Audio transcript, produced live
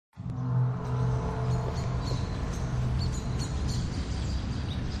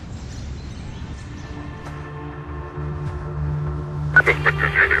I'm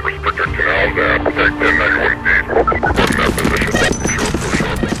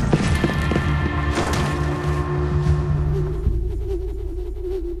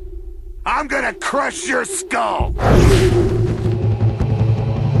gonna crush your skull!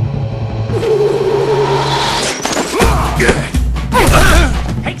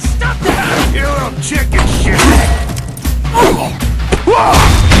 Hey, stop that! You little chicken shit!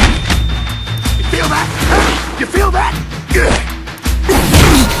 You feel that? You feel that?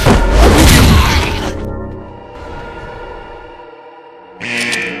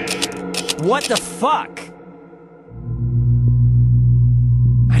 What the fuck?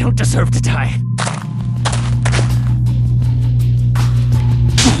 I don't deserve to die.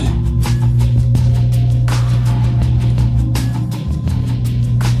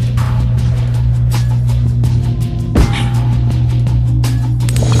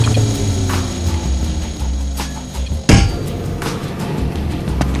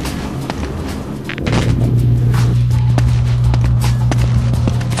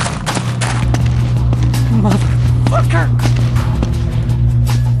 Motherfucker!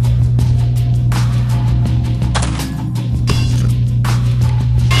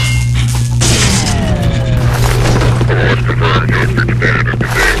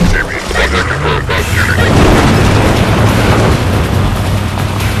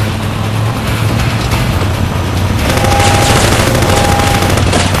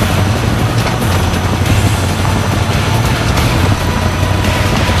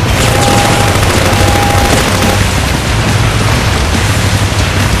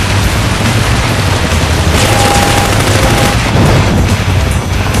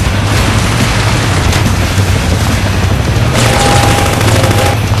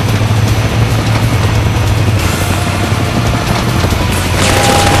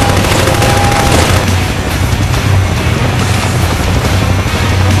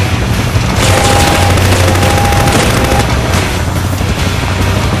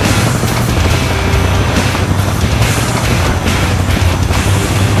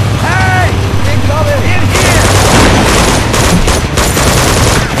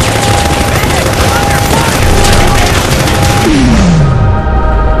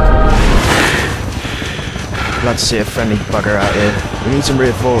 Glad to see a friendly bugger out here. We need some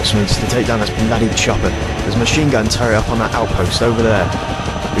reinforcements to take down this bloody chopper. There's a machine gun turret up on that outpost over there.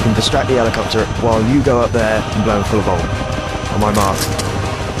 We can distract the helicopter while you go up there and blow him full of oil. On my mark.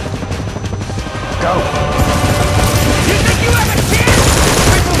 Go! You think you have a chance?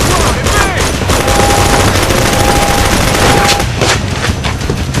 Rifle's wrong, it's me!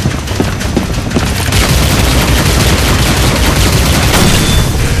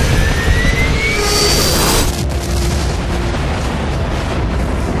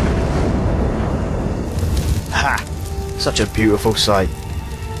 Ha! Such a beautiful sight.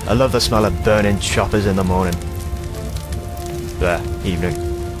 I love the smell of burning choppers in the morning. There, evening.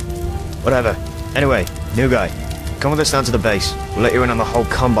 Whatever. Anyway, new guy. Come with us down to the base. We'll let you in on the whole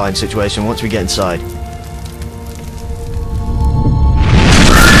Combine situation once we get inside.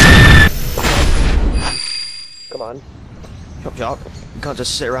 Come on. Chop chop. We can't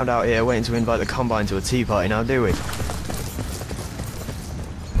just sit around out here waiting to invite the Combine to a tea party now, do we?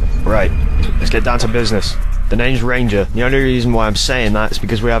 Right. Let's get down to business. The name's Ranger. The only reason why I'm saying that is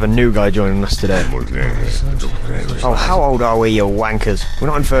because we have a new guy joining us today. Oh, how old are we, you wankers? We're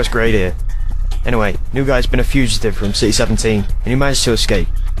not in first grade here. Anyway, new guy's been a fugitive from City 17, and he managed to escape,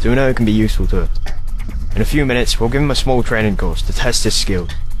 so we know it can be useful to us. In a few minutes, we'll give him a small training course to test his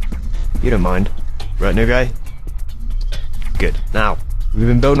skills. You don't mind, right, new guy? Good. Now, we've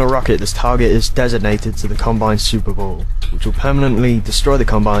been building a rocket that's target is designated to the Combine Super Portal, which will permanently destroy the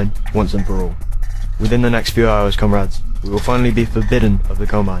Combine once and for all. Within the next few hours, comrades, we will finally be forbidden of the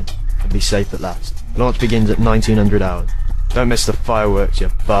Combine, and be safe at last. Launch begins at 1900 hours. Don't miss the fireworks, you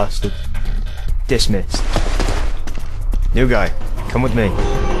bastard. Dismissed. New guy, come with me.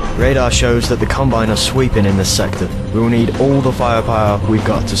 Radar shows that the Combine are sweeping in this sector. We will need all the firepower we've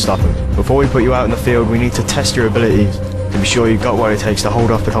got to stop them. Before we put you out in the field, we need to test your abilities to be sure you've got what it takes to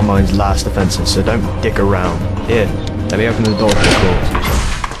hold off the Combine's last defenses, so don't dick around. Here, let me open the door for the claws.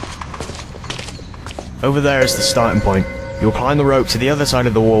 Over there is the starting point. You'll climb the rope to the other side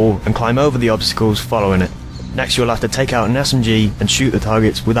of the wall and climb over the obstacles following it. Next you'll have to take out an SMG and shoot the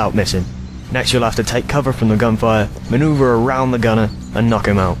targets without missing. Next you'll have to take cover from the gunfire, maneuver around the gunner and knock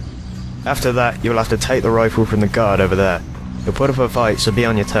him out. After that you'll have to take the rifle from the guard over there. You'll put up a fight, so be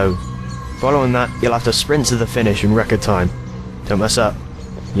on your toes. Following that you'll have to sprint to the finish in record time. Don't mess up.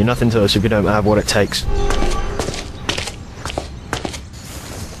 You're nothing to us if you don't have what it takes.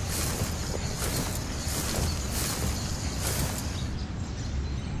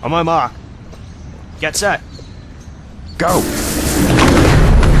 On my mark. Get set. Go!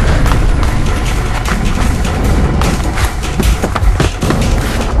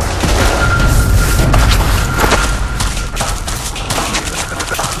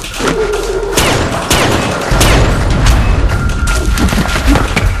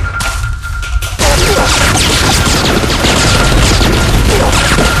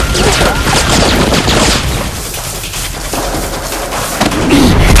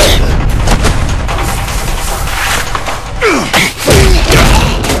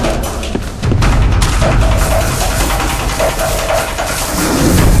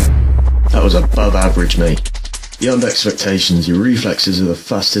 That was above average, mate. Beyond expectations, your reflexes are the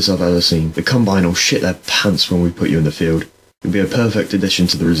fastest I've ever seen. The Combine will shit their pants when we put you in the field. You'll be a perfect addition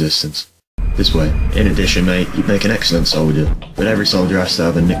to the Resistance. This way. In addition, mate, you'd make an excellent soldier, but every soldier has to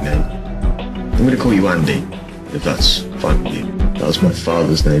have a nickname. I'm gonna call you Andy, if that's fine with you. That was my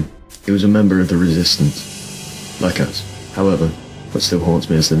father's name. He was a member of the Resistance. Like us. However, what still haunts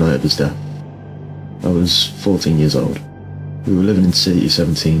me is the night of his death. I was 14 years old. We were living in City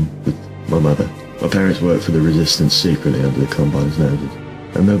 17 with my mother. My parents worked for the Resistance secretly under the Combine's noses.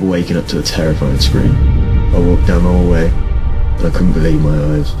 I remember waking up to a terrifying scream. I walked down the hallway, and I couldn't believe my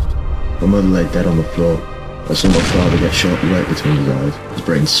eyes. My mother lay dead on the floor. I saw my father get shot right between his eyes, his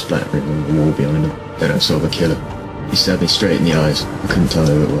brain splattering on the wall behind him. Then I saw the killer. He stabbed me straight in the eyes. I couldn't tell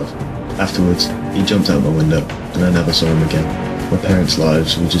who it was. Afterwards, he jumped out my window, and I never saw him again. My parents'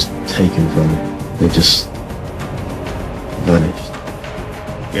 lives were just taken from me. They just vanished.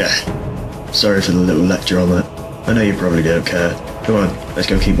 Yeah. Sorry for the little lecture on that. I know you probably don't care. Come on, let's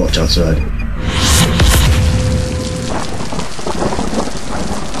go keep watch outside.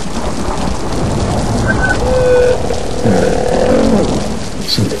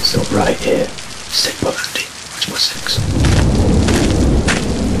 Something's not right here. Stick by Andy. Watch my six.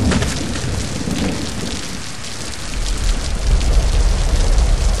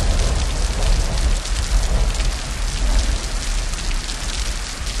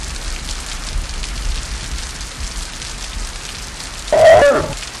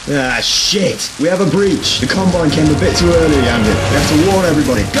 Ah, shit! We have a breach! The Combine came a bit too early, Andy. We have to warn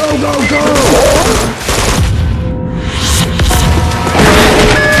everybody. Go, go, go!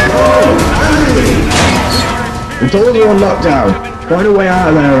 Oh, Andy! The doors are on lockdown. Find a way out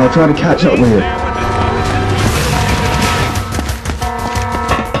of there and I'll try to catch up with you.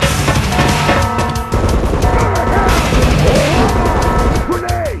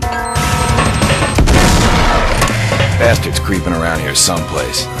 Bastard's creeping around here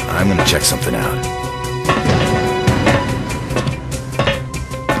someplace. I'm gonna check something out.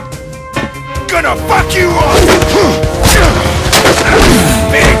 Gonna fuck you up!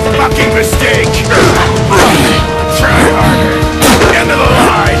 Big fucking mistake! Try harder. End of the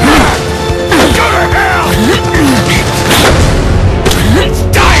line! Go to hell! It's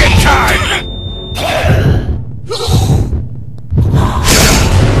diet time!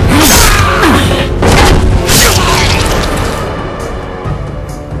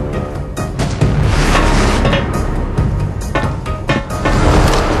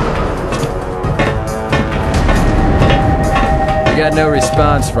 Got no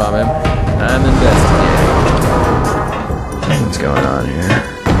response from him. I'm investigating. What's going on here?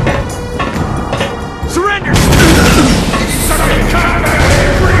 Surrender! Son of a gun!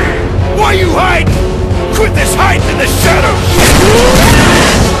 Why you hiding? Quit this hiding in the shadows!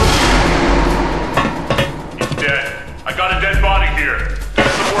 He's dead. I got a dead body here. Do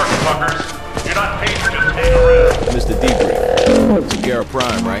some work, fuckers. You're not paid for just hanging around. Mr. Debrief. Sierra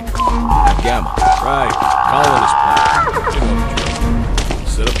Prime, right? Gamma. Right. Colonist plan. You know the drill.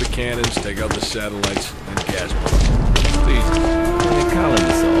 Set up the cannons, take out the satellites, and gas bombs. Please. The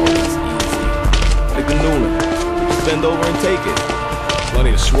colonists are always easy. Like the Newland. Just bend over and take it.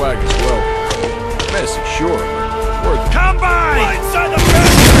 Plenty of swag as well. Messy, sure, but worth it. Combine! Inside the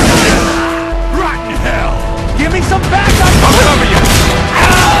back! Rotten hell! Give me some backup! I'll cover you!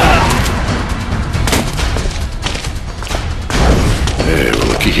 Hey, well,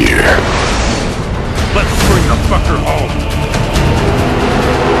 looky here. Let's bring the fucker home.